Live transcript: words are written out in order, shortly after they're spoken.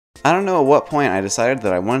I don't know at what point I decided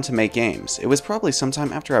that I wanted to make games. It was probably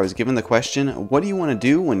sometime after I was given the question, what do you want to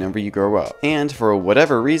do whenever you grow up? And for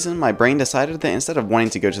whatever reason, my brain decided that instead of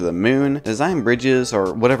wanting to go to the moon, design bridges,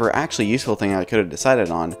 or whatever actually useful thing I could have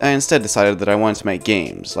decided on, I instead decided that I wanted to make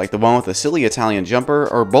games, like the one with a silly Italian jumper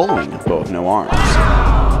or bowling, but with no arms.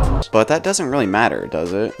 But that doesn't really matter,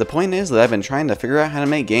 does it? The point is that I've been trying to figure out how to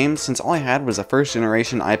make games since all I had was a first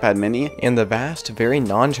generation iPad mini and the vast, very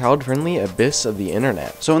non-child friendly abyss of the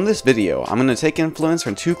internet. So in this video, I'm going to take influence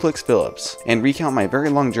from 2 Clicks Phillips and recount my very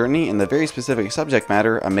long journey in the very specific subject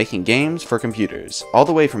matter of making games for computers, all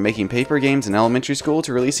the way from making paper games in elementary school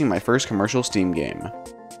to releasing my first commercial Steam game.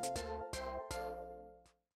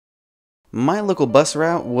 My local bus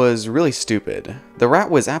route was really stupid. The route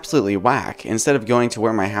was absolutely whack. Instead of going to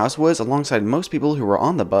where my house was alongside most people who were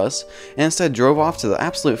on the bus, and instead drove off to the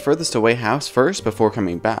absolute furthest away house first before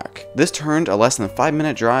coming back. This turned a less than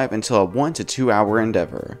 5-minute drive into a 1 to 2 hour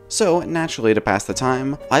endeavor. So, naturally to pass the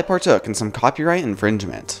time, I partook in some copyright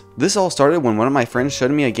infringement. This all started when one of my friends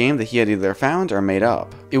showed me a game that he had either found or made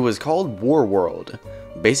up. It was called War World.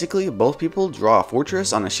 Basically, both people draw a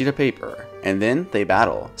fortress on a sheet of paper, and then they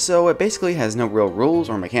battle. So it basically has no real rules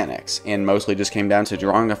or mechanics, and mostly just came down to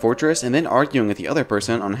drawing a fortress and then arguing with the other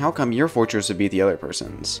person on how come your fortress would beat the other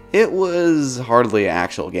person's. It was hardly an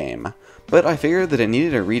actual game, but I figured that it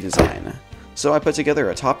needed a redesign. So I put together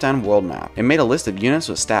a top-down world map and made a list of units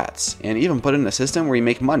with stats, and even put in a system where you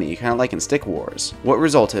make money, kinda like in Stick Wars. What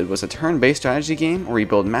resulted was a turn-based strategy game where you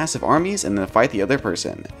build massive armies and then fight the other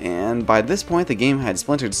person. And by this point the game had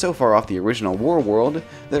splintered so far off the original War World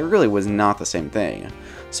that it really was not the same thing.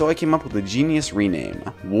 So I came up with a genius rename,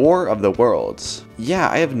 War of the Worlds. Yeah,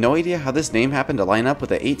 I have no idea how this name happened to line up with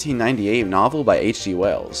the 1898 novel by H.G.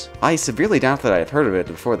 Wells. I severely doubt that I had heard of it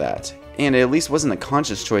before that, and it at least wasn't a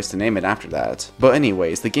conscious choice to name it after that. But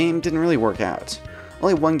anyways, the game didn't really work out.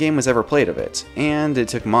 Only one game was ever played of it, and it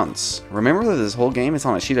took months. Remember that this whole game is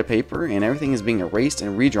on a sheet of paper and everything is being erased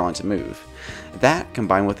and redrawn to move. That,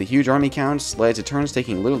 combined with the huge army counts, led to turns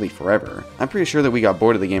taking literally forever. I'm pretty sure that we got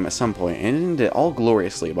bored of the game at some point and ended it all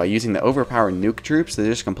gloriously by using the overpowered nuke troops that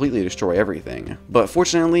just completely destroy everything. But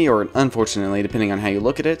fortunately, or unfortunately depending on how you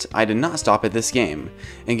look at it, I did not stop at this game.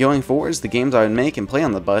 And going forwards, the games I would make and play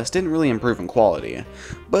on the bus didn't really improve in quality,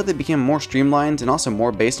 but they became more streamlined and also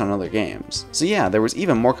more based on other games. So yeah, there was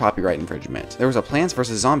even more copyright infringement. There was a Plants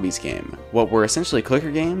vs Zombies game, what were essentially clicker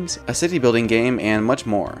games, a city building game, and much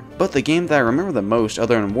more. But the game that I remember the most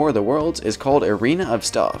other than War of the Worlds is called Arena of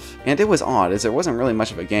Stuff, and it was odd as there wasn't really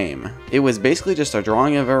much of a game. It was basically just a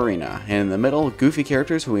drawing of an arena, and in the middle, goofy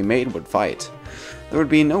characters who we made would fight. There would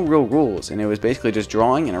be no real rules, and it was basically just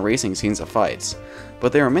drawing and erasing scenes of fights,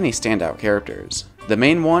 but there were many standout characters. The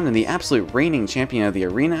main one and the absolute reigning champion of the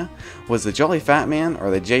arena was the Jolly Fat Man,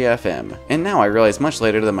 or the JFM, and now I realize much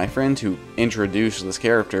later that my friend who introduced this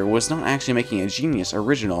character was not actually making a genius,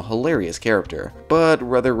 original, hilarious character, but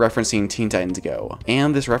rather referencing Teen Titans Go.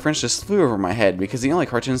 And this reference just flew over my head because the only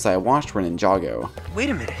cartoons that I watched were Ninjago.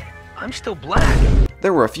 Wait a minute, I'm still black.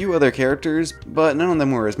 There were a few other characters, but none of them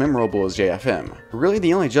were as memorable as JFM. Really,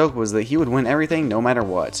 the only joke was that he would win everything no matter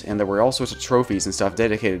what, and there were all sorts of trophies and stuff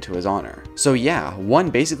dedicated to his honor. So yeah, one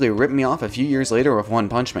basically ripped me off a few years later with One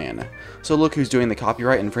Punch Man. So look who's doing the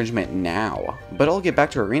copyright infringement now. But I'll get back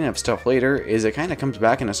to Arena of Stuff later, as it kinda comes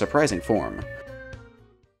back in a surprising form.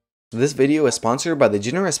 This video is sponsored by the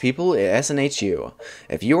generous people at SNHU.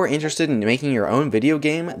 If you are interested in making your own video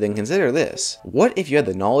game, then consider this. What if you had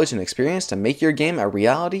the knowledge and experience to make your game a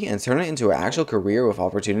reality and turn it into an actual career with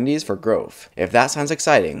opportunities for growth? If that sounds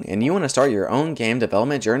exciting and you want to start your own game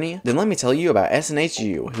development journey, then let me tell you about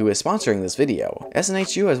SNHU, who is sponsoring this video.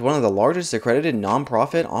 SNHU is one of the largest accredited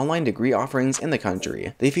non-profit online degree offerings in the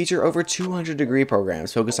country. They feature over 200 degree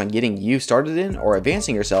programs focused on getting you started in or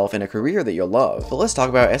advancing yourself in a career that you'll love. But let's talk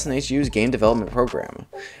about SNHU's game development program.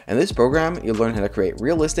 In this program, you'll learn how to create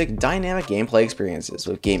realistic, dynamic gameplay experiences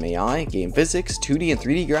with game AI, game physics, 2D and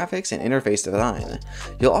 3D graphics, and interface design.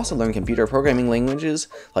 You'll also learn computer programming languages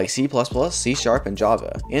like C++, C#, and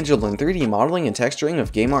Java, and you'll learn 3D modeling and texturing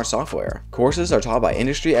of game art software. Courses are taught by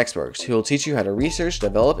industry experts who will teach you how to research,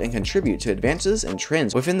 develop, and contribute to advances and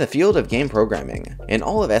trends within the field of game programming. And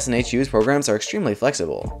all of SNHU's programs are extremely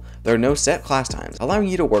flexible. There are no set class times, allowing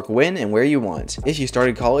you to work when and where you want. If you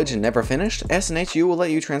started college and never finished, SNHU will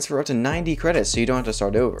let you transfer up to 90 credits so you don't have to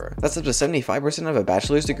start over. That's up to 75% of a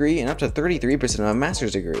bachelor's degree and up to 33% of a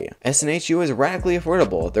master's degree. SNHU is radically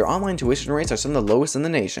affordable. Their online tuition rates are some of the lowest in the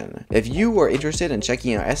nation. If you are interested in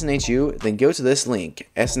checking out SNHU, then go to this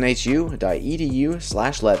link, snhu.edu/levin.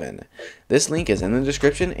 This link is in the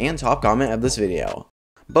description and top comment of this video.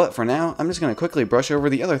 But for now, I'm just going to quickly brush over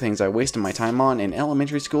the other things I wasted my time on in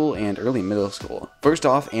elementary school and early middle school. First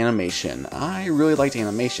off, animation. I really liked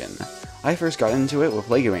animation. I first got into it with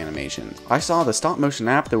LEGO animation. I saw the stop motion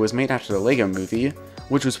app that was made after the LEGO movie,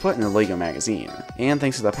 which was put in the LEGO magazine. And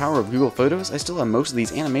thanks to the power of Google Photos, I still have most of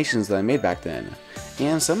these animations that I made back then.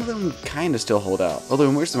 And some of them kinda still hold up.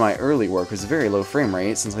 Although most of my early work was very low frame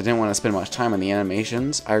rate, since I didn't want to spend much time on the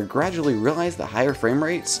animations, I gradually realized that higher frame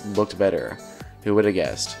rates looked better. Who would have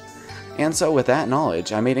guessed? And so with that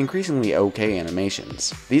knowledge, I made increasingly okay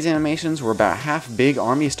animations. These animations were about half big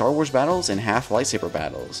army Star Wars battles and half lightsaber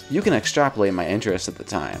battles. You can extrapolate my interest at the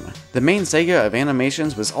time. The main saga of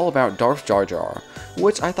animations was all about Darth Jar Jar,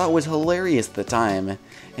 which I thought was hilarious at the time,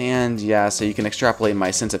 and yeah, so you can extrapolate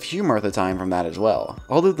my sense of humor at the time from that as well.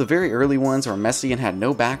 Although the very early ones were messy and had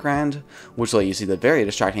no background, which let you see the very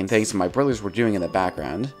distracting things my brothers were doing in the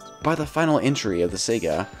background, by the final entry of the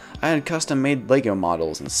saga, I had custom made LEGO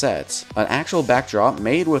models and sets, an actual backdrop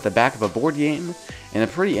made with the back of a board game, and a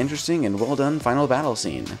pretty interesting and well done final battle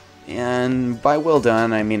scene. And by well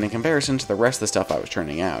done, I mean in comparison to the rest of the stuff I was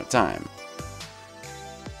turning out at the time.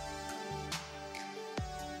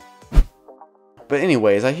 But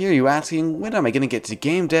anyways, I hear you asking, when am I going to get to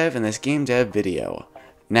game dev in this game dev video?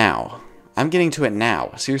 Now. I'm getting to it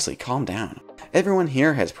now. Seriously, calm down. Everyone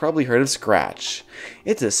here has probably heard of Scratch.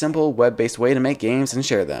 It's a simple web-based way to make games and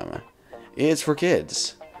share them. It's for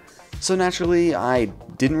kids. So naturally, I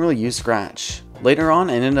didn't really use Scratch. Later on,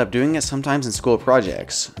 I ended up doing it sometimes in school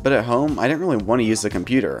projects, but at home, I didn't really want to use the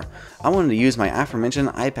computer. I wanted to use my aforementioned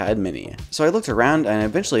iPad mini. So I looked around and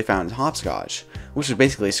eventually found Hopscotch, which was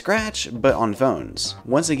basically Scratch, but on phones.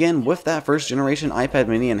 Once again, with that first generation iPad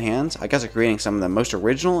mini in hand, I got to creating some of the most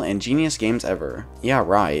original and genius games ever. Yeah,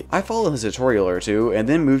 right. I followed his tutorial or two, and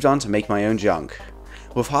then moved on to make my own junk.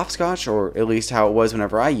 With Hopscotch, or at least how it was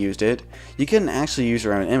whenever I used it, you couldn't actually use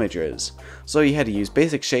your own images, so you had to use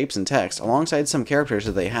basic shapes and text alongside some characters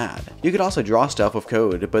that they had. You could also draw stuff with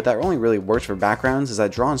code, but that only really worked for backgrounds as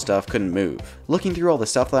that drawn stuff couldn't move. Looking through all the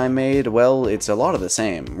stuff that I made, well, it's a lot of the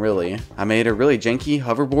same, really. I made a really janky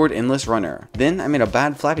hoverboard endless runner. Then I made a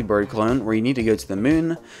bad Flappy Bird clone where you need to go to the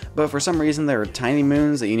moon, but for some reason there are tiny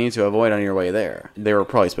moons that you need to avoid on your way there. They were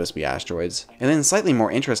probably supposed to be asteroids. And then slightly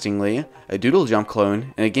more interestingly, a doodle jump clone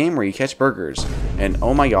in a game where you catch burgers. And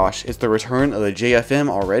oh my gosh, it's the return of the JFM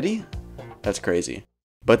already? That's crazy.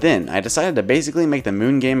 But then, I decided to basically make the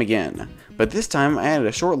moon game again, but this time I added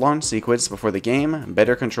a short launch sequence before the game,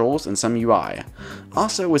 better controls, and some UI.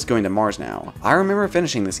 Also, it's going to Mars now. I remember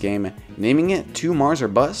finishing this game, naming it To Mars or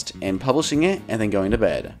Bust, and publishing it, and then going to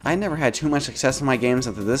bed. I never had too much success in my games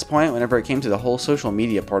up to this point whenever it came to the whole social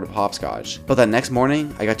media part of Hopscotch, but that next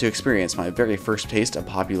morning, I got to experience my very first taste of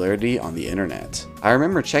popularity on the internet. I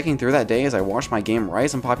remember checking through that day as I watched my game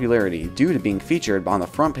rise in popularity due to being featured on the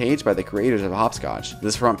front page by the creators of Hopscotch.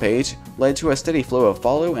 This front page led to a steady flow of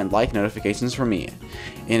follow and like notifications from me,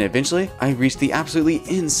 and eventually I reached the absolutely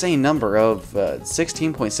insane number of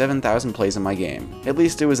 16.7 thousand plays in my game. At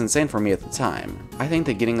least it was insane for me at the time. I think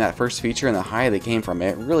that getting that first feature and the high that came from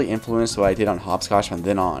it really influenced what I did on Hopscotch from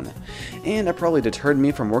then on, and it probably deterred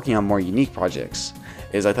me from working on more unique projects,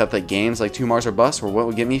 as I thought that games like To Mars or Bust were what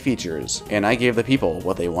would get me features, and I gave the people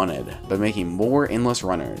what they wanted, by making more endless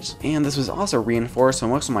runners. And this was also reinforced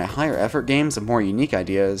when most of my higher effort games of more unique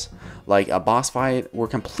ideas, like a boss fight, were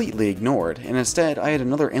completely ignored, and instead I had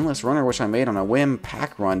another endless runner which I made on a whim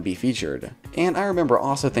pack run be featured. And I remember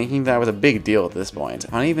also thinking that was a big deal at this point.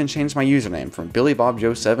 I even changed my username from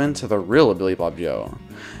BillyBobJoe7 to the real Billy Bob Joe,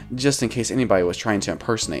 just in case anybody was trying to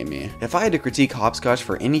impersonate me. If I had to critique Hopscotch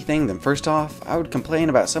for anything, then first off, I would complain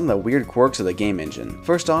about some of the weird quirks of the game engine.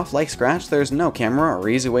 First off, like Scratch, there's no camera or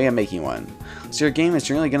easy way of making one, so your game is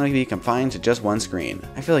generally going to be confined to just one screen.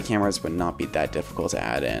 I feel like cameras would not be that difficult to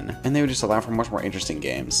add in, and they would just allow for much more interesting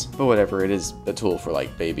games. But whatever, it is a tool for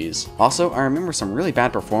like babies. Also, I remember some really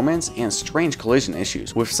bad performance and strange collision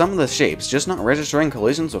issues with some of the shapes just not registering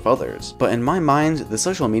collisions with others. But in my mind, the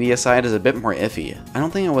social media side is a bit more iffy. I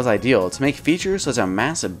don't think it was ideal to make features such a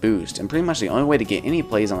massive boost and pretty much the only way to get any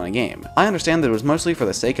plays on a game. I understand that it was mostly for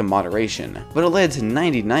the sake of moderation, but it led to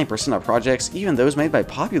 99% of projects, even those made by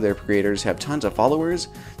popular creators who have tons of followers,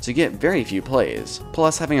 to get very few plays.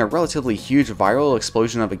 Plus, having a relatively huge viral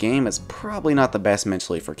explosion of a game is probably not the best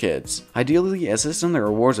mentally for kids. Ideally, a system that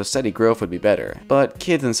rewards a steady growth would be better, but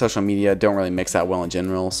kids and social media don't really mix that well in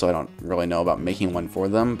general, so I don't really know about making one for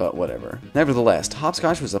them, but whatever. Nevertheless,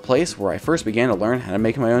 Hopscotch was a place where I first began to learn how to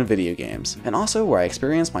make my own video games, and also where I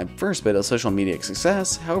experienced my first bit of social media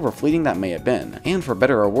success, however fleeting that may have been. And for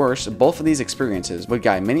better or worse, both of these experiences would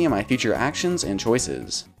guide many of my future actions and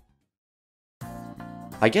choices.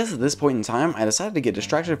 I guess at this point in time, I decided to get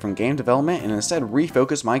distracted from game development and instead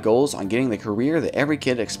refocus my goals on getting the career that every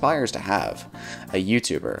kid aspires to have, a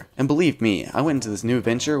YouTuber. And believe me, I went into this new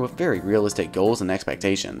venture with very realistic goals and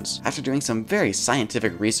expectations. After doing some very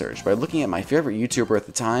scientific research by looking at my favorite YouTuber at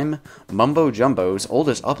the time, Mumbo Jumbo's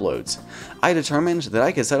oldest uploads, I determined that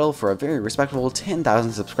I could settle for a very respectable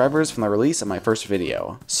 10,000 subscribers from the release of my first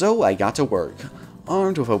video. So I got to work.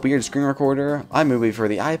 Armed with a weird screen recorder, iMovie for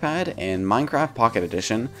the iPad, and Minecraft Pocket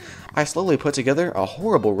Edition, I slowly put together a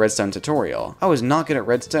horrible redstone tutorial. I was not good at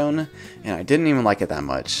redstone, and I didn't even like it that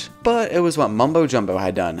much. But it was what Mumbo Jumbo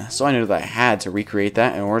had done, so I knew that I had to recreate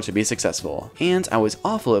that in order to be successful. And I was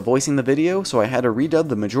awful at voicing the video, so I had to redub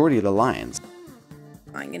the majority of the lines.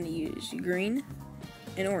 I'm gonna use green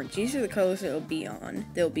and orange. These are the colors it'll be on.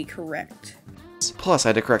 They'll be correct. Plus, I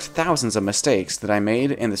had to correct thousands of mistakes that I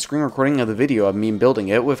made in the screen recording of the video of me building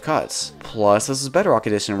it with cuts. Plus, this is Bedrock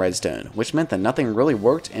Edition redstone, which meant that nothing really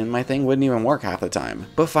worked and my thing wouldn't even work half the time.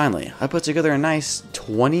 But finally, I put together a nice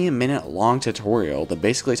 20-minute long tutorial that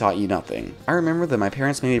basically taught you nothing. I remember that my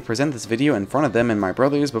parents made me present this video in front of them and my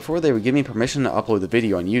brothers before they would give me permission to upload the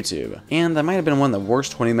video on YouTube, and that might have been one of the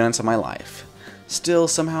worst 20 minutes of my life. Still,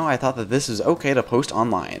 somehow I thought that this was okay to post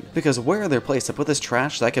online, because where other place to put this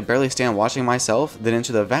trash that I could barely stand watching myself than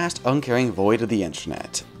into the vast, uncaring void of the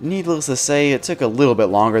internet. Needless to say, it took a little bit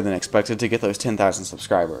longer than expected to get those 10,000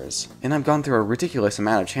 subscribers, and I've gone through a ridiculous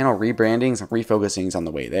amount of channel rebrandings and refocusings on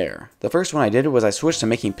the way there. The first one I did was I switched to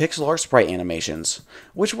making pixel art sprite animations,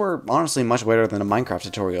 which were honestly much better than the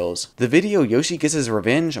Minecraft tutorials. The video Yoshi Gets His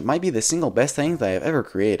Revenge might be the single best thing that I have ever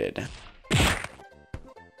created.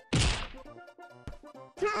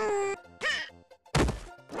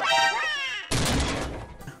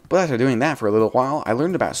 But after doing that for a little while, I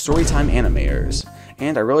learned about storytime animators,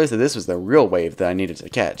 and I realized that this was the real wave that I needed to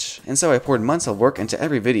catch. And so I poured months of work into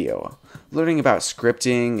every video, learning about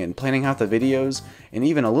scripting and planning out the videos, and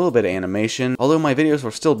even a little bit of animation, although my videos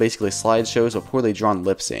were still basically slideshows with poorly drawn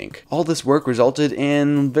lip sync. All this work resulted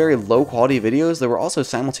in very low quality videos that were also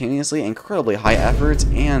simultaneously incredibly high effort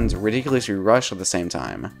and ridiculously rushed at the same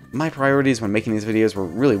time. My priorities when making these videos were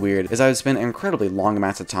really weird, as I would spend incredibly long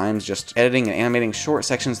amounts of time just editing and animating short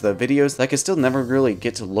sections of the videos that I could still never really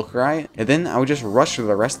get to look right, and then I would just rush through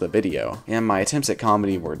the rest of the video. And my attempts at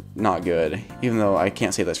comedy were not good, even though I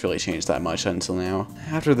can't say that's really changed that much until now.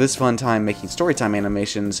 After this fun time making storytime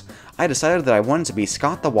animations, I decided that I wanted to be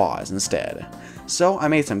Scott the Woz instead. So I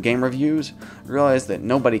made some game reviews, realized that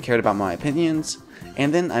nobody cared about my opinions,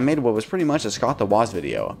 and then I made what was pretty much a Scott the Woz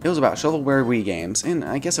video. It was about shovelware Wii games, and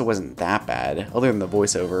I guess it wasn't that bad, other than the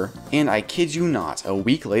voiceover. And I kid you not, a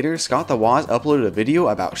week later, Scott the Woz uploaded a video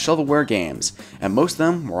about shovelware games, and most of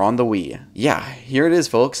them were on the Wii. Yeah, here it is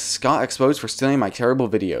folks, Scott exposed for stealing my terrible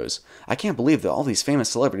videos. I can't believe that all these famous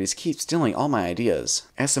celebrities keep stealing all my ideas.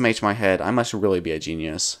 SMH my head, I must really be a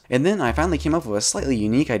genius. And then I finally came up with a slightly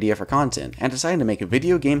unique idea for content, and decided to make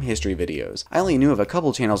video game history videos. I only knew of a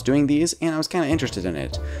couple channels doing these, and I was kinda interested in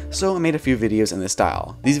it, so I made a few videos in this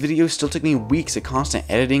style. These videos still took me weeks of constant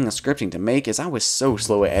editing and scripting to make, as I was so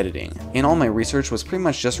slow at editing. And all my research was pretty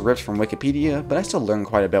much just ripped from Wikipedia, but I still learned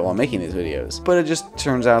quite a bit while making these videos. But it just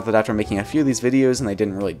turns out that after making a few of these videos and they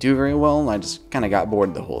didn't really do very well, I just kinda got bored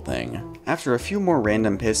of the whole thing. After a few more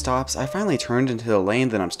random pit stops, I finally turned into the lane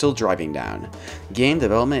that I'm still driving down: game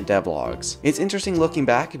development devlogs. It's interesting looking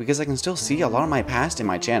back because I can still see a lot of my past in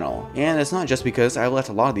my channel, and it's not just because I left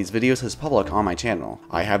a lot of these videos as public on my channel.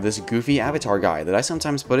 I have this goofy avatar guy that I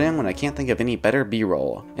sometimes put in when I can't think of any better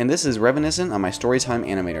b-roll, and this is reminiscent of my storytime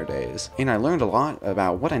animator days, and I learned a lot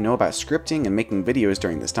about what I know about scripting and making videos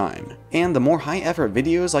during this time. And the more high effort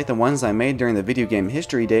videos like the ones I made during the video game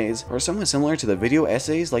history days are somewhat similar to the video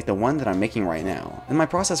essays like the one that I'm making right now. And my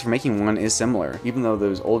process for making one is similar, even though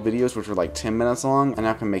those old videos which were like 10 minutes long, I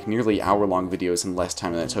now can make nearly hour-long videos in less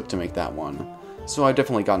time than it took to make that one. So I've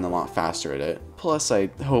definitely gotten a lot faster at it. Plus, I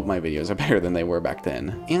hope my videos are better than they were back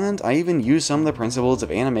then. And I even use some of the principles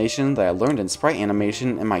of animation that I learned in sprite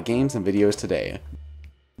animation in my games and videos today.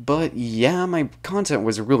 But yeah, my content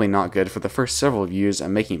was really not good for the first several years of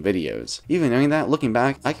making videos. Even knowing that, looking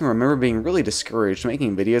back, I can remember being really discouraged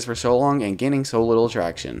making videos for so long and gaining so little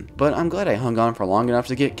traction. But I'm glad I hung on for long enough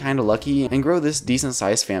to get kinda lucky and grow this decent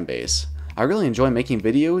sized fan base. I really enjoy making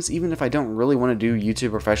videos, even if I don't really want to do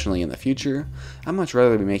YouTube professionally in the future. I'd much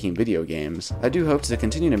rather be making video games. I do hope to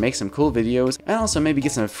continue to make some cool videos, and also maybe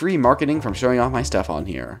get some free marketing from showing off my stuff on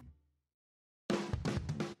here.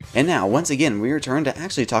 And now, once again, we return to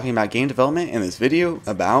actually talking about game development in this video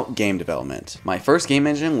about game development. My first game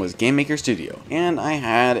engine was Game Maker Studio, and I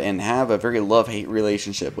had and have a very love-hate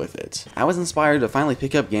relationship with it. I was inspired to finally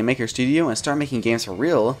pick up Game Maker Studio and start making games for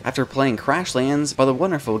real after playing Crashlands by the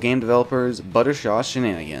wonderful game developers Butterscotch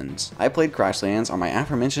Shenanigans. I played Crashlands on my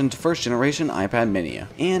aforementioned first generation iPad mini,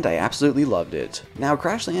 and I absolutely loved it. Now,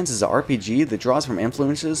 Crashlands is an RPG that draws from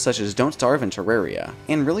influences such as Don't Starve and Terraria,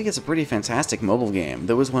 and really it's a pretty fantastic mobile game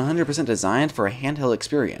that was 100% designed for a handheld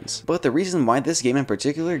experience. But the reason why this game in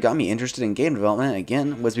particular got me interested in game development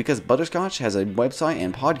again was because Butterscotch has a website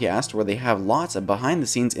and podcast where they have lots of behind the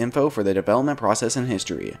scenes info for the development process and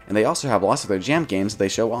history, and they also have lots of their jam games that they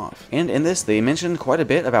show off. And in this they mentioned quite a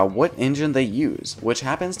bit about what engine they use, which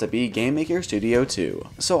happens to be Game Maker Studio 2.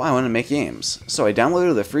 So I want to make games. So I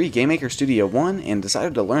downloaded the free Game Maker Studio 1 and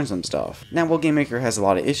decided to learn some stuff. Now while Game Maker has a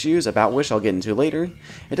lot of issues about which I'll get into later,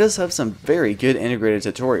 it does have some very good integrated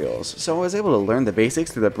tutorials, so I was able to learn the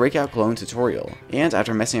basics through the Breakout Clone tutorial. And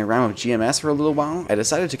after messing around with GMS for a little while, I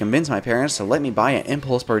decided to convince my parents to let me buy an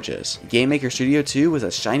impulse purchase. Game Maker Studio 2 was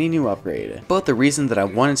a shiny new upgrade, but the reason that I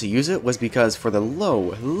wanted to use it was because for the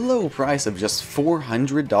low price of just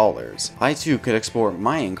 $400, I too could export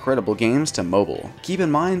my incredible games to mobile. Keep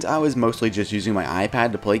in mind, I was mostly just using my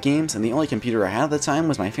iPad to play games, and the only computer I had at the time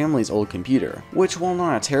was my family's old computer, which while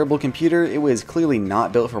not a terrible computer, it was clearly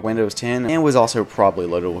not built for Windows 10 and was also probably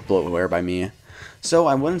loaded with bloatware by me. So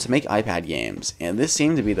I wanted to make iPad games, and this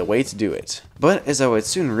seemed to be the way to do it. But as I would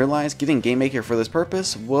soon realize, getting Game Maker for this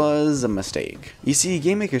purpose was a mistake. You see,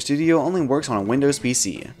 Game Maker Studio only works on a Windows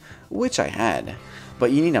PC, which I had,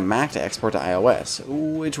 but you need a Mac to export to iOS,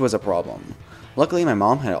 which was a problem. Luckily my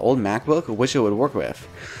mom had an old MacBook which it would work with,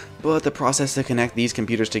 but the process to connect these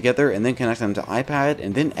computers together and then connect them to iPad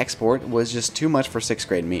and then export was just too much for 6th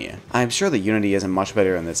grade me. I'm sure that Unity isn't much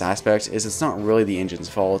better in this aspect, as it's not really the engine's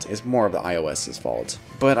fault, it's more of the iOS's fault.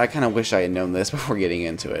 But I kinda wish I had known this before getting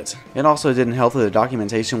into it. It also didn't help that the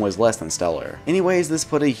documentation was less than stellar. Anyways, this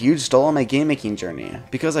put a huge stall on my game making journey,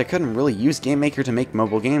 because I couldn't really use Game Maker to make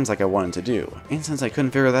mobile games like I wanted to do. And since I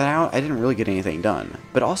couldn't figure that out, I didn't really get anything done.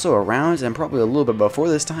 But also around, and probably a little bit before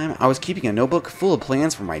this time, I was keeping a notebook full of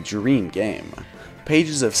plans for my dream game.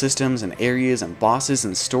 Pages of systems and areas and bosses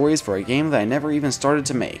and stories for a game that I never even started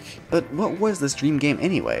to make. But what was this dream game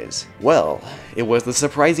anyways? Well, it was the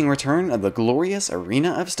surprising return of the glorious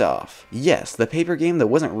Arena of Stuff. Yes, the paper game that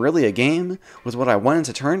wasn't really a game was what I wanted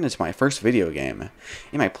to turn into my first video game,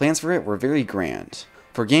 and my plans for it were very grand.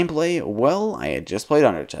 For gameplay, well, I had just played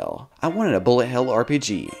Undertale. I wanted a bullet hell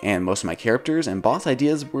RPG, and most of my characters and boss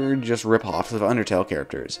ideas were just rip-offs of Undertale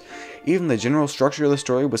characters. Even the general structure of the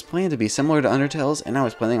story was planned to be similar to Undertale's, and I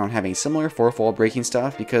was planning on having similar fourth-wall breaking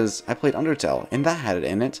stuff because I played Undertale, and that had it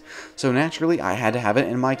in it, so naturally I had to have it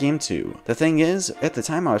in my game too. The thing is, at the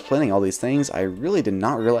time I was planning all these things, I really did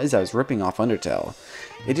not realize I was ripping off Undertale.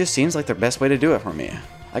 It just seems like the best way to do it for me.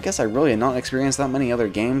 I guess I really had not experienced that many other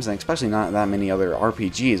games, and especially not that many other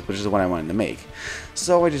RPGs, which is what I wanted to make.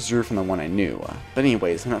 So I just drew from the one I knew. But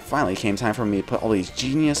anyways, when it finally came time for me to put all these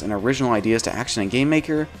genius and original ideas to action in Game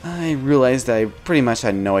Maker, I realized I pretty much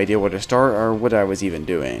had no idea where to start or what I was even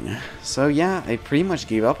doing. So yeah, I pretty much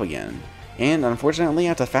gave up again. And unfortunately I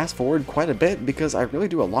have to fast forward quite a bit because I really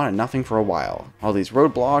do a lot of nothing for a while. All these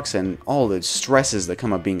roadblocks and all the stresses that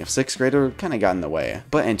come of being a 6th grader kinda got in the way.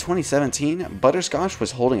 But in 2017, Butterscotch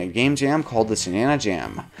was holding a game jam called the Shenana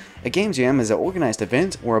Jam. A game jam is an organized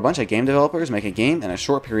event where a bunch of game developers make a game in a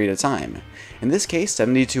short period of time. In this case,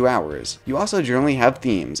 72 hours. You also generally have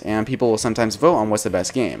themes, and people will sometimes vote on what's the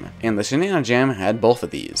best game. And the Shenana Jam had both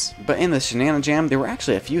of these. But in the Shenana Jam, there were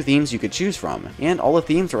actually a few themes you could choose from, and all the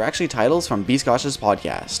themes were actually titles from Bscotch's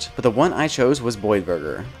podcast. But the one I chose was Boyd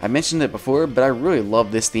Burger. I mentioned it before, but I really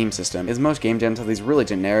love this theme system, as most game jams have these really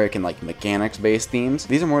generic and like mechanics-based themes.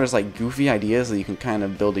 These are more just like goofy ideas that you can kind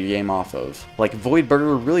of build your game off of. Like Void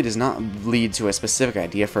Burger really does not lead to a specific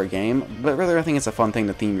idea for a game, but rather I think it's a fun thing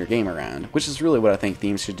to theme your game around, which is really what I think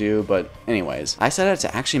themes should do. But anyways, I set out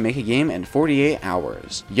to actually make a game in 48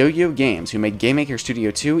 hours. Yo-Yo Games, who made Game Maker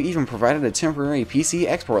Studio 2, even provided a temporary PC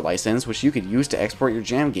export license which you could use to export your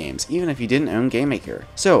jam games, even if you didn't own Game Maker.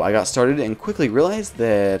 So I got started and quickly realized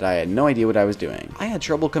that I had no idea what I was doing. I had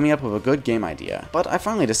trouble coming up with a good game idea, but I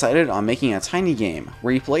finally decided on making a tiny game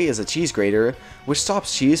where you play as a cheese grater, which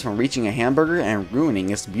stops cheese from reaching a hamburger and ruining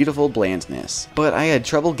its beautiful blandness. But I had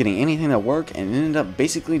trouble getting anything to work and ended up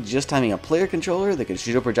basically just having a player controller that could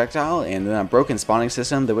shoot a projectile and then a broken spawning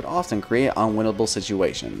system that would often create unwinnable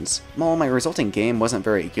situations. While my resulting game wasn't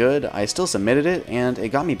very good, I still submitted it and it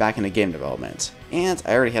got me back into game development. And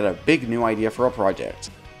I already had a big new idea for a project.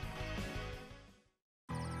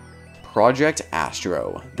 Project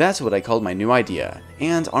Astro. That's what I called my new idea.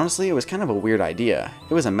 And honestly, it was kind of a weird idea.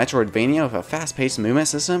 It was a Metroidvania with a fast-paced movement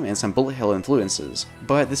system and some bullet hell influences.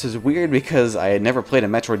 But this was weird because I had never played a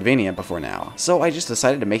Metroidvania before now. So I just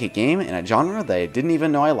decided to make a game in a genre that I didn't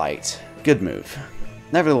even know I liked. Good move.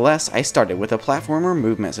 Nevertheless, I started with a platformer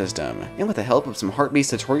movement system, and with the help of some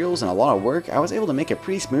heart-based tutorials and a lot of work, I was able to make a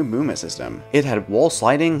pretty smooth movement system. It had wall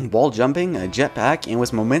sliding, wall jumping, a jetpack, and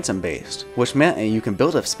was momentum based, which meant that you can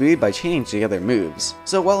build up speed by chaining together moves.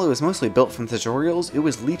 So while it was mostly built from tutorials, it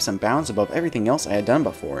was leaps and bounds above everything else I had done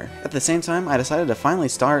before. At the same time, I decided to finally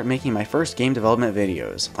start making my first game development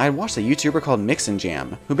videos. I had watched a YouTuber called Mix and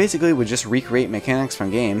Jam, who basically would just recreate mechanics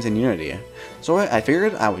from games in Unity. So I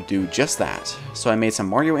figured I would do just that. So I made some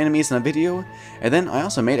Mario enemies in a video, and then I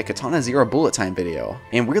also made a Katana Zero bullet time video.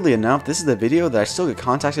 And weirdly enough, this is the video that I still get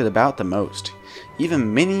contacted about the most.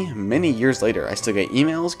 Even many years later, I still get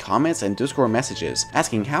emails, comments, and Discord messages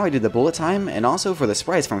asking how I did the bullet time and also for the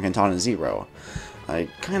sprites from Katana Zero. I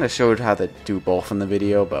kinda showed how to do both in the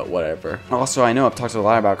video, but whatever. Also, I know I've talked a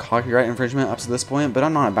lot about copyright infringement up to this point, but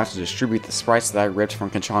I'm not about to distribute the sprites that I ripped from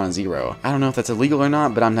Katana Zero. I don't know if that's illegal or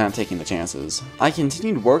not, but I'm not taking the chances. I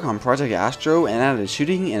continued work on Project Astro and added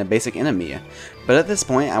shooting and a basic enemy, but at this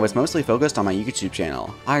point I was mostly focused on my YouTube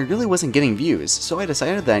channel. I really wasn't getting views, so I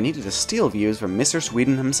decided that I needed to steal views from Mr.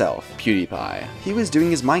 Sweden himself, PewDiePie. He was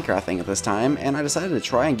doing his Minecraft thing at this time, and I decided to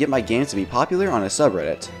try and get my games to be popular on his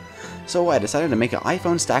subreddit. So I decided to make an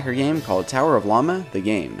iPhone stacker game called Tower of Llama, the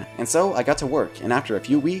game. And so I got to work, and after a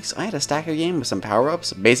few weeks, I had a stacker game with some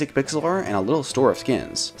power-ups, basic pixel art, and a little store of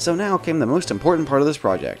skins. So now came the most important part of this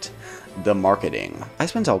project, the marketing. I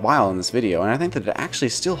spent a while in this video, and I think that it actually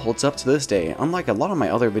still holds up to this day, unlike a lot of my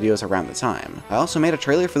other videos around the time. I also made a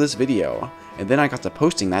trailer for this video, and then I got to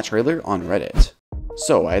posting that trailer on Reddit.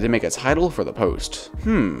 So I had to make a title for the post.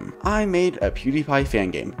 I made a PewDiePie fan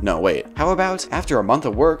game. No, wait. How about, after a month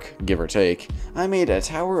of work, give or take, I made a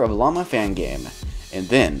Tower of Llama fan game. And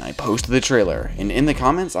then I posted the trailer, and in the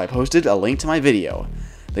comments I posted a link to my video.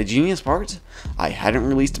 The genius part? I hadn't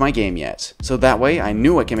released my game yet, so that way I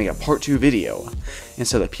knew I could make a part 2 video. And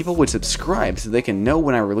so that people would subscribe so they can know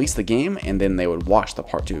when I release the game, and then they would watch the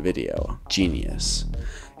part 2 video. Genius.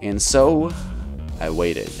 And so, I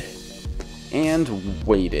waited. And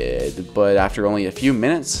waited, but after only a few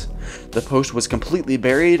minutes, the post was completely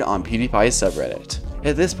buried on PewDiePie's subreddit.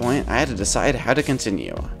 At this point, I had to decide how to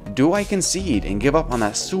continue. Do I concede and give up on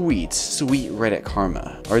that sweet Reddit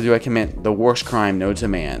karma? Or do I commit the worst crime known to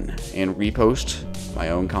man and repost my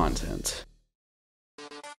own content?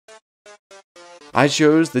 I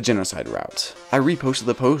chose the genocide route. I reposted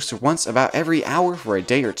the post once about every hour for a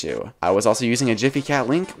day or two. I was also using a Jiffy Cat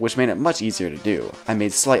link, which made it much easier to do. I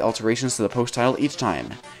made slight alterations to the post title each time,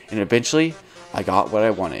 and eventually, I got what I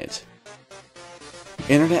wanted.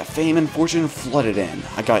 Internet fame and fortune flooded in.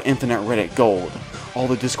 I got infinite Reddit gold. All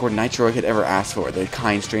the Discord nitro I could ever ask for. The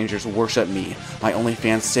kind strangers worship me. My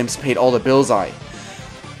OnlyFans simps paid all the bills I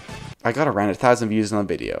got around 1,000 views on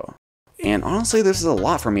the video. And honestly, this is a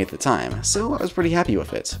lot for me at the time, so I was pretty happy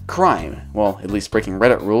with it. Crime, well, at least breaking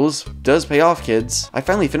Reddit rules, does pay off, kids. I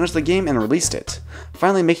finally finished the game and released it,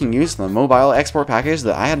 finally making use of the mobile export package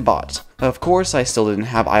that I had bought. Of course, I still didn't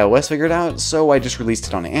have iOS figured out, so I just released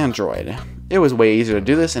it on Android. It was way easier to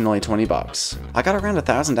do this in only 20 bucks. I got around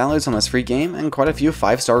 1,000 downloads on this free game and quite a few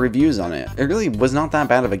 5-star reviews on it. It really was not that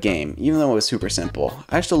bad of a game, even though it was super simple.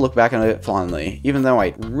 I still look back on it fondly, even though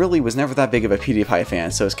I really was never that big of a PewDiePie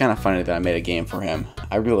fan, so it's kind of funny that I made a game for him.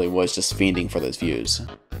 I really was just fiending for those views.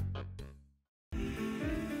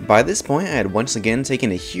 By this point, I had once again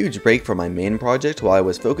taken a huge break from my main project while I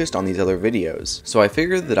was focused on these other videos, so I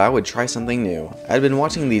figured that I would try something new. I had been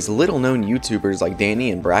watching these little known YouTubers like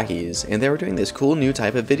Danny and Brackies, and they were doing this cool new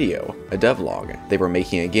type of video, a devlog. They were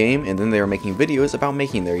making a game, and then they were making videos about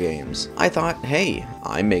making their games. I thought, hey,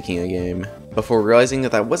 I'm making a game. Before realizing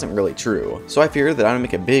that that wasn't really true, so I figured that I would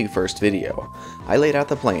make a big first video. I laid out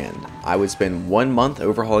the plan. I would spend 1 month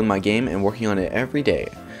overhauling my game and working on it every day,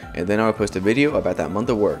 and then I would post a video about that month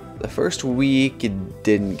of work. The first week, it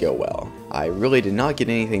didn't go well. I really did not get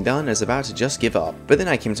anything done and was about to just give up. But then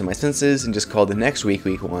I came to my senses and just called the next week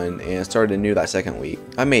week 1 and started anew that second week.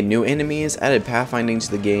 I made new enemies, added pathfinding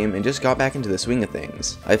to the game, and just got back into the swing of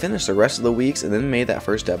things. I finished the rest of the weeks and then made that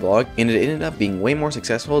first devlog, and it ended up being way more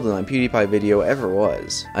successful than my PewDiePie video ever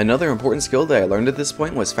was. Another important skill that I learned at this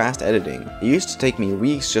point was fast editing. It used to take me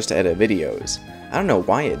weeks just to edit videos. I don't know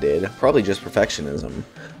why it did, probably just perfectionism.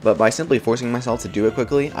 But by simply forcing myself to do it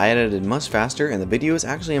quickly, I edited much faster and the videos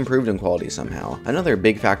actually improved in quality somehow. Another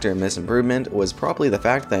big factor in this improvement was probably the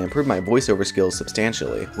fact that I improved my voiceover skills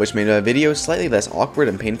substantially, which made my videos slightly less awkward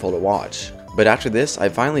and painful to watch. But after this, I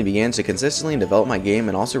finally began to consistently develop my game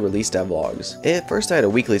and also release devlogs. At first I had a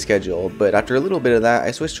weekly schedule, but after a little bit of that,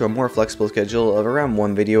 I switched to a more flexible schedule of around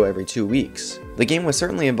one video every 2 weeks. The game was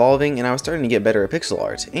certainly evolving and I was starting to get better at pixel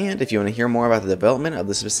art, and if you want to hear more about the development of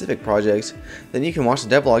the specific project, then you can watch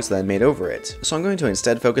the devlogs that I made over it. So I'm going to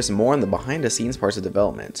instead focus more on the behind the scenes parts of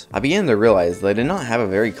development. I began to realize that I did not have a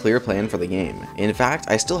very clear plan for the game. In fact,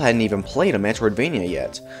 I still hadn't even played a Metroidvania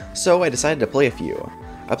yet, so I decided to play a few.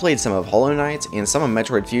 I played some of Hollow Knight and some of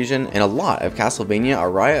Metroid Fusion and a lot of Castlevania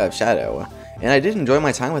Aria of Shadow. And I did enjoy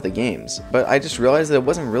my time with the games, but I just realized that it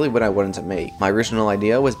wasn't really what I wanted to make. My original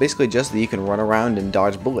idea was basically just that you can run around and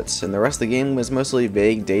dodge bullets, and the rest of the game was mostly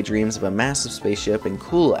vague daydreams of a massive spaceship and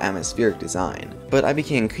cool atmospheric design. But I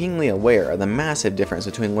became keenly aware of the massive difference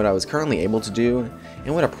between what I was currently able to do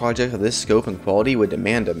and what a project of this scope and quality would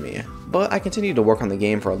demand of me. But I continued to work on the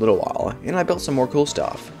game for a little while, and I built some more cool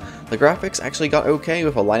stuff. The graphics actually got okay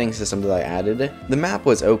with a lighting system that I added. The map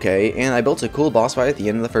was okay, and I built a cool boss fight at the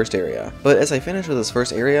end of the first area. But as I finished with this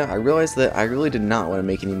first area, I realized that I really did not want to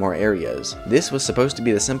make any more areas. This was supposed to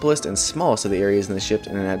be the simplest and smallest of the areas in the ship,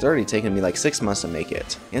 and it had already taken me like 6 months to make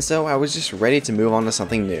it. And so I was just ready to move on to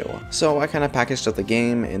something new. So I kind of packaged up the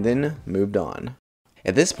game and then moved on.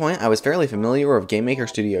 At this point, I was fairly familiar with Game Maker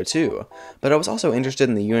Studio 2, but I was also interested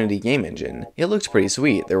in the Unity game engine. It looked pretty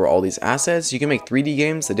sweet. There were all these assets, you can make 3D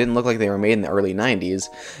games that didn't look like they were made in the early 90s,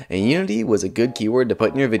 and Unity was a good keyword to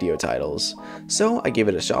put in your video titles. So I gave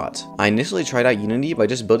it a shot. I initially tried out Unity by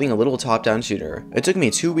just building a little top-down shooter. It took me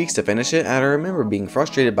 2 weeks to finish it, and I remember being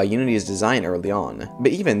frustrated by Unity's design early on.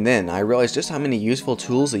 But even then, I realized just how many useful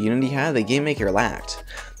tools that Unity had that Game Maker lacked.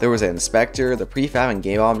 There was an inspector, the prefab and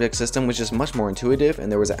game object system was just much more intuitive,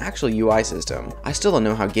 and there was an actual UI system. I still don't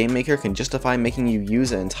know how Game Maker can justify making you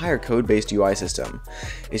use an entire code-based UI system.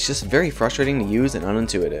 It's just very frustrating to use and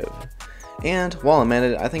unintuitive. And while I'm at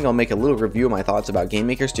it, I think I'll make a little review of my thoughts about Game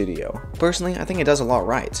Maker Studio. Personally, I think it does a lot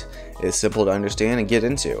right. It's simple to understand and get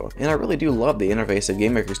into, and I really do love the interface of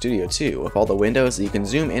Game Maker Studio 2, with all the windows that you can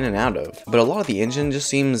zoom in and out of. But a lot of the engine just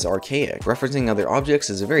seems archaic. Referencing other objects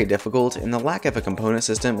is very difficult, and the lack of a component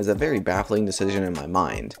system is a very baffling decision in my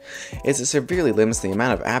mind. It severely limits the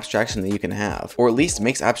amount of abstraction that you can have, or at least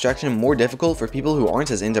makes abstraction more difficult for people who aren't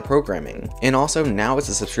as into programming. And also, now it's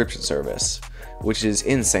a subscription service, which is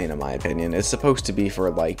insane in my opinion. It's supposed to be for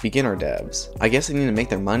like beginner devs. I guess they need to make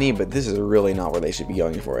their money, but this is really not where they should be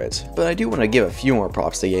going for it. But I do want to give a few more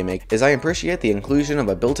props to Game Maker, as I appreciate the inclusion of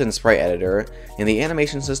a built-in sprite editor, and the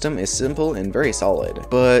animation system is simple and very solid.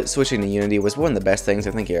 But switching to Unity was one of the best things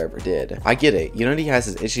I think I ever did. I get it, Unity has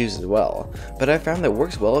its issues as well, but I found that it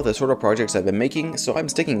works well with the sort of projects I've been making, so I'm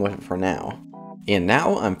sticking with it for now. And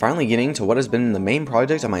now, I'm finally getting to what has been the main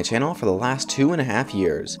project on my channel for the last 2.5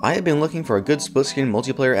 years. I have been looking for a good split-screen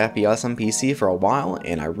multiplayer FPS on PC for a while,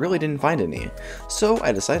 and I really didn't find any. So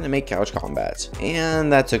I decided to make Couch Combat,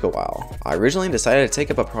 and that took a while. I originally decided to take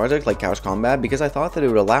up a project like Couch Combat because I thought that it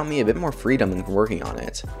would allow me a bit more freedom in working on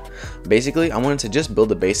it. Basically, I wanted to just build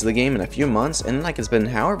the base of the game in a few months, and then I could spend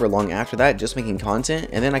however long after that just making content,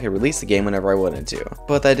 and then I could release the game whenever I wanted to.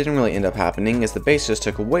 But that didn't really end up happening, as the base just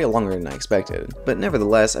took way longer than I expected. But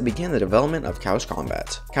nevertheless, I began the development of Couch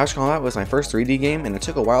Combat. Couch Combat was my first 3D game, and it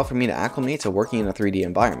took a while for me to acclimate to working in a 3D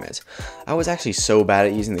environment. I was actually so bad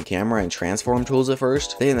at using the camera and transform tools at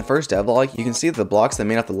first, that in the first devlog, you can see that the blocks that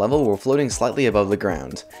made up the level were floating slightly above the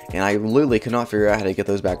ground, and I literally could not figure out how to get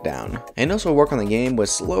those back down. And also work on the game was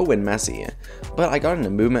slow and messy, but I got into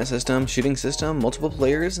movement system, shooting system, multiple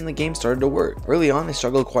players, and the game started to work. Early on, I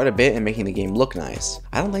struggled quite a bit in making the game look nice.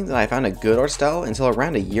 I don't think that I found a good art style until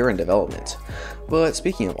around a year in development. But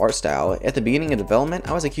speaking of art style, at the beginning of development,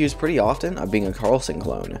 I was accused pretty often of being a Carlson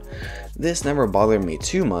clone. This never bothered me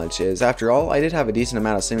too much, as after all, I did have a decent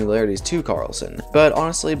amount of similarities to Carlson. But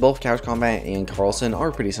honestly, both Couch Combat and Carlson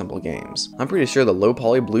are pretty simple games. I'm pretty sure the low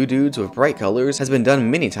poly blue dudes with bright colors has been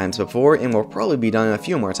done many times before, and will probably be done a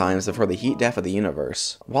few more times before the heat death of the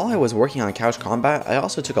universe. While I was working on Couch Combat, I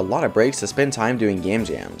also took a lot of breaks to spend time doing game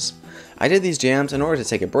jams. I did these jams in order to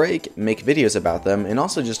take a break, make videos about them, and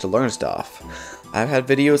also just to learn stuff. I've had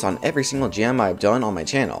videos on every single jam I've done on my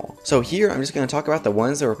channel, so here I'm just going to talk about the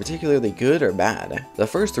ones that were particularly good or bad. The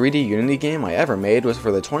first 3D Unity game I ever made was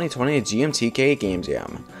for the 2020 GMTK Game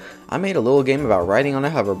Jam. I made a little game about riding on a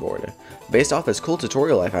hoverboard, based off this cool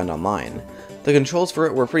tutorial I found online. The controls for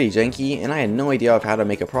it were pretty janky, and I had no idea of how to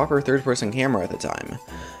make a proper third-person camera at the time,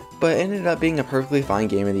 but it ended up being a perfectly fine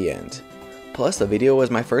game in the end. Plus, the video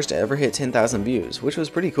was my first to ever hit 10,000 views, which was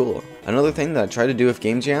pretty cool. Another thing that I try to do with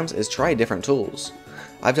game jams is try different tools.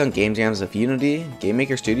 I've done game jams with Unity, Game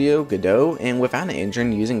Maker Studio, Godot, and without an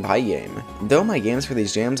engine using Pygame. Though my games for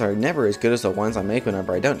these jams are never as good as the ones I make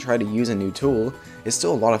whenever I don't try to use a new tool, it's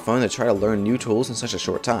still a lot of fun to try to learn new tools in such a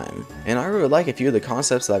short time. And I really like a few of the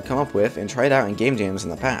concepts that I've come up with and tried out in game jams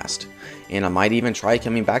in the past, and I might even try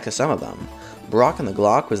coming back to some of them. Brock and the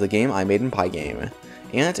Glock was the game I made in Pygame,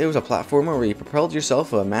 and it was a platformer where you propelled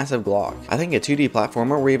yourself with a massive Glock. I think a 2D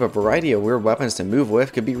platformer where you have a variety of weird weapons to move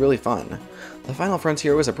with could be really fun. The Final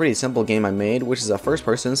Frontier was a pretty simple game I made, which is a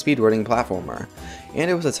first-person speedrunning platformer,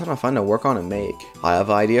 and it was a ton of fun to work on and make. I have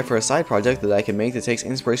an idea for a side project that I can make that takes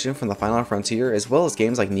inspiration from the Final Frontier as well as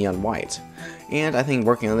games like Neon White, and I think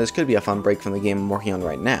working on this could be a fun break from the game I'm working on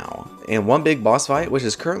right now. And one big boss fight, which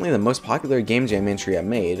is currently the most popular game jam entry I've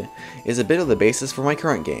made, is a bit of the basis for my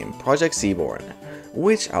current game, Project Seaborn,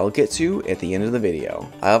 which I'll get to at the end of the video.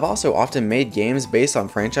 I have also often made games based on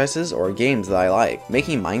franchises or games that I like.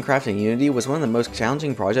 Making Minecraft in Unity was one of the most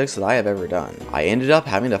challenging projects that I have ever done. I ended up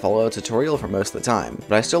having to follow a tutorial for most of the time,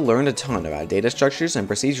 but I still learned a ton about data structures and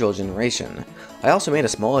procedural generation. I also made a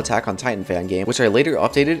small Attack on Titan fan game, which I later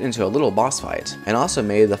updated into a little boss fight, and also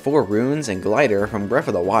made the 4 runes and glider from Breath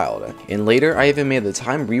of the Wild, and later I even made the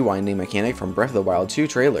time rewinding mechanic from Breath of the Wild 2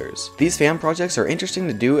 trailers. These fan projects are interesting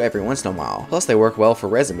to do every once in a while, plus they work well for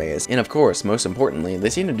resumes, and of course, most importantly, they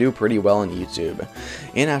seem to do pretty well on YouTube.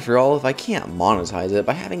 And after all, if I can't monetize it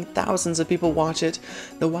by having thousands of people watch it,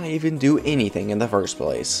 then why even do anything in the first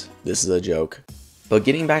place? This is a joke. But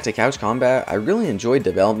getting back to Couch Combat, I really enjoyed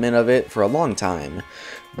development of it for a long time,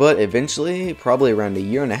 but eventually, probably around a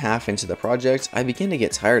year and a half into the project, I began to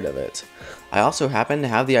get tired of it. I also happened to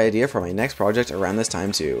have the idea for my next project around this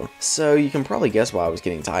time too, so you can probably guess why I was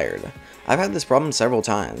getting tired. I've had this problem several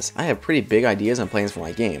times. I have pretty big ideas and plans for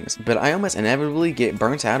my games, but I almost inevitably get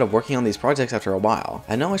burnt out of working on these projects after a while.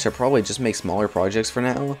 I know I should probably just make smaller projects for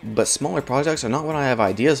now, but smaller projects are not what I have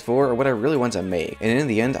ideas for or what I really want to make, and in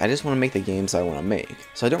the end, I just want to make the games I want to make,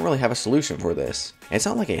 so I don't really have a solution for this. It's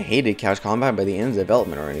not like I hated Couch Combat by the end of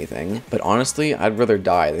development or anything, but honestly, I'd rather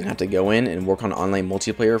die than have to go in and work on online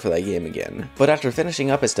multiplayer for that game again. But after finishing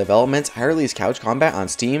up its development, I released Couch Combat on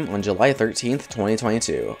Steam on July 13th,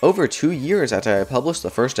 2022, over 2 years after I published the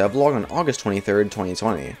first devlog on August 23rd,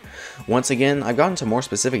 2020. Once again, I've gone into more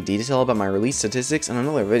specific detail about my release statistics in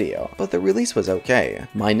another video, but the release was okay.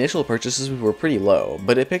 My initial purchases were pretty low,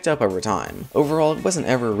 but it picked up over time. Overall, it wasn't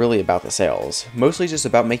ever really about the sales, mostly just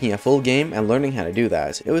about making a full game and learning how to do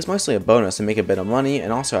that. It was mostly a bonus to make a bit of money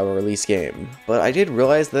and also have a release game. But I did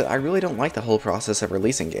realize that I really don't like the whole process of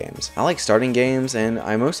releasing games. I like starting games, and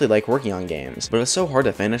I mostly like working on games, but it's so hard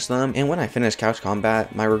to finish them, and when I finished Couch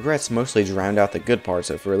Combat, my regrets mostly drowned out the good parts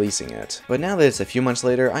of releasing it. But now that it's a few months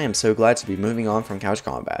later, I am so glad to be moving on from Couch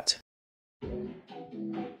Combat.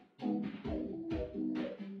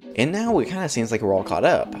 And now it kinda seems like we're all caught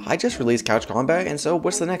up. I just released Couch Combat, and so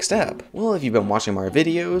what's the next step? Well, if you've been watching my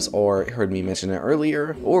videos, or heard me mention it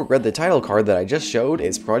earlier, or read the title card that I just showed,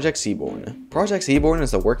 it's Project Seaborn. Project Seaborn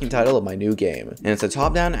is the working title of my new game, and it's a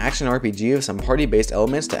top-down action RPG with some party-based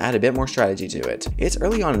elements to add a bit more strategy to it. It's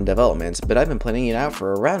early on in development, but I've been planning it out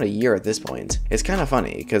for around a year at this point. It's kinda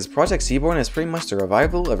funny, because Project Seaborn is pretty much the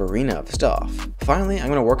revival of Arena of Stuff. Finally, I'm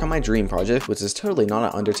gonna work on my dream project, which is totally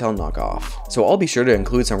not an Undertale knockoff. So I'll be sure to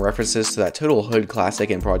include some references to that total hood classic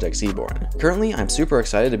in Project Seaborn. Currently, I'm super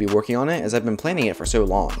excited to be working on it as I've been planning it for so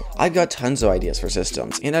long. I've got tons of ideas for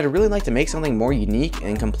systems, and I'd really like to make something more unique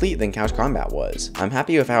and complete than Couch Combat was. I'm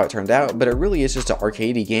happy with how it turned out, but it really is just an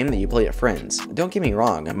arcadey game that you play with friends. Don't get me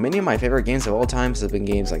wrong, many of my favorite games of all time have been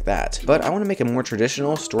games like that, but I want to make a more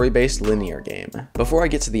traditional, story-based linear game. Before I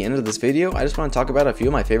get to the end of this video, I just want to talk about a few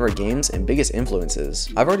of my favorite games and biggest influences.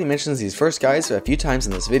 I've already mentioned these first guys a few times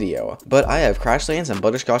in this video, but I have Crashlands and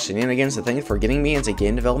Butterscotch Shenanigans to thank for getting me into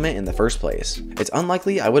game development in the first place. It's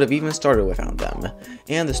unlikely I would have even started without them.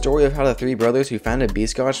 And the story of how the 3 brothers who founded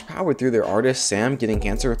Bscotch powered through their artist Sam getting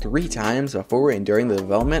cancer 3 times before and during the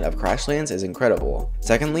development of Crashlands is incredible.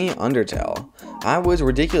 Secondly, Undertale. I was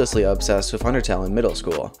ridiculously obsessed with Undertale in middle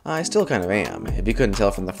school. I still kind of am, if you couldn't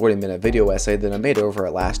tell from the 40-minute video essay that I made over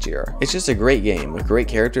it last year. It's just a great game with great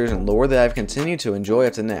characters and lore that I've continued to enjoy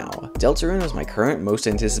up to now. Deltarune is my current most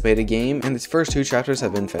anticipated game, and its first 2 chapters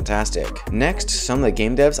have been fantastic. Next, some of the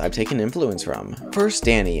game devs I've taken influence from. First,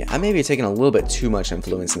 Danny. I may be taking a little bit too much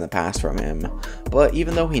influence in the past from him, but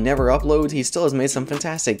even though he never uploads, he still has made some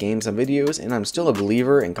fantastic games and videos, and I'm still a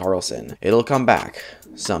believer in Carlson. It'll come back.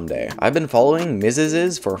 Someday. I've been following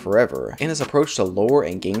Mrs.'s for forever, and his approach to lore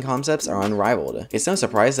and game concepts are unrivaled. It's no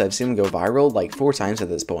surprise that I've seen him go viral like 4 times at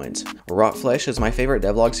this point. Rotflesh is my favorite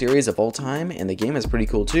devlog series of all time, and the game is pretty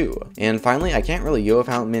cool too. And finally, I can't really go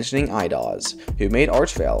without mentioning iDawes, who made Arch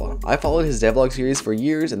Archvale. I followed his devlog series for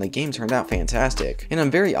years and the game turned out fantastic. And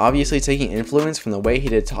I'm very obviously taking influence from the way he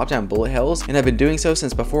did top-down bullet hells and have been doing so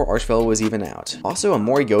since before Archvale was even out. Also,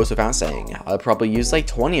 Amori goes without saying. I've probably used like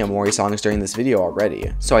 20 Amori songs during this video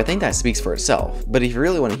already, so I think that speaks for itself. But if you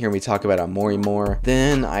really want to hear me talk about Amori more,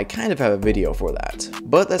 then I kind of have a video for that.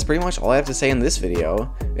 But that's pretty much all I have to say in this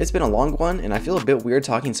video. It's been a long one and I feel a bit weird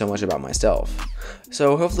talking so much about myself.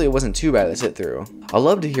 So hopefully it wasn't too bad to sit through. I'd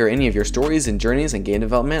love to hear any of your stories and journeys in game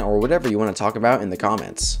development or whatever you want to talk about in the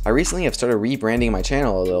comments. I recently have started rebranding my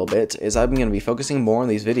channel a little bit as I'm going to be focusing more on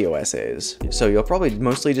these video essays. So you'll probably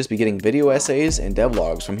mostly just be getting video essays and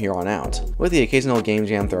devlogs from here on out, with the occasional game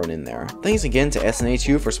jam thrown in there. Thanks again to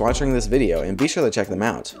SNHU for sponsoring this video and be sure to check them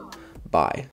out. Bye.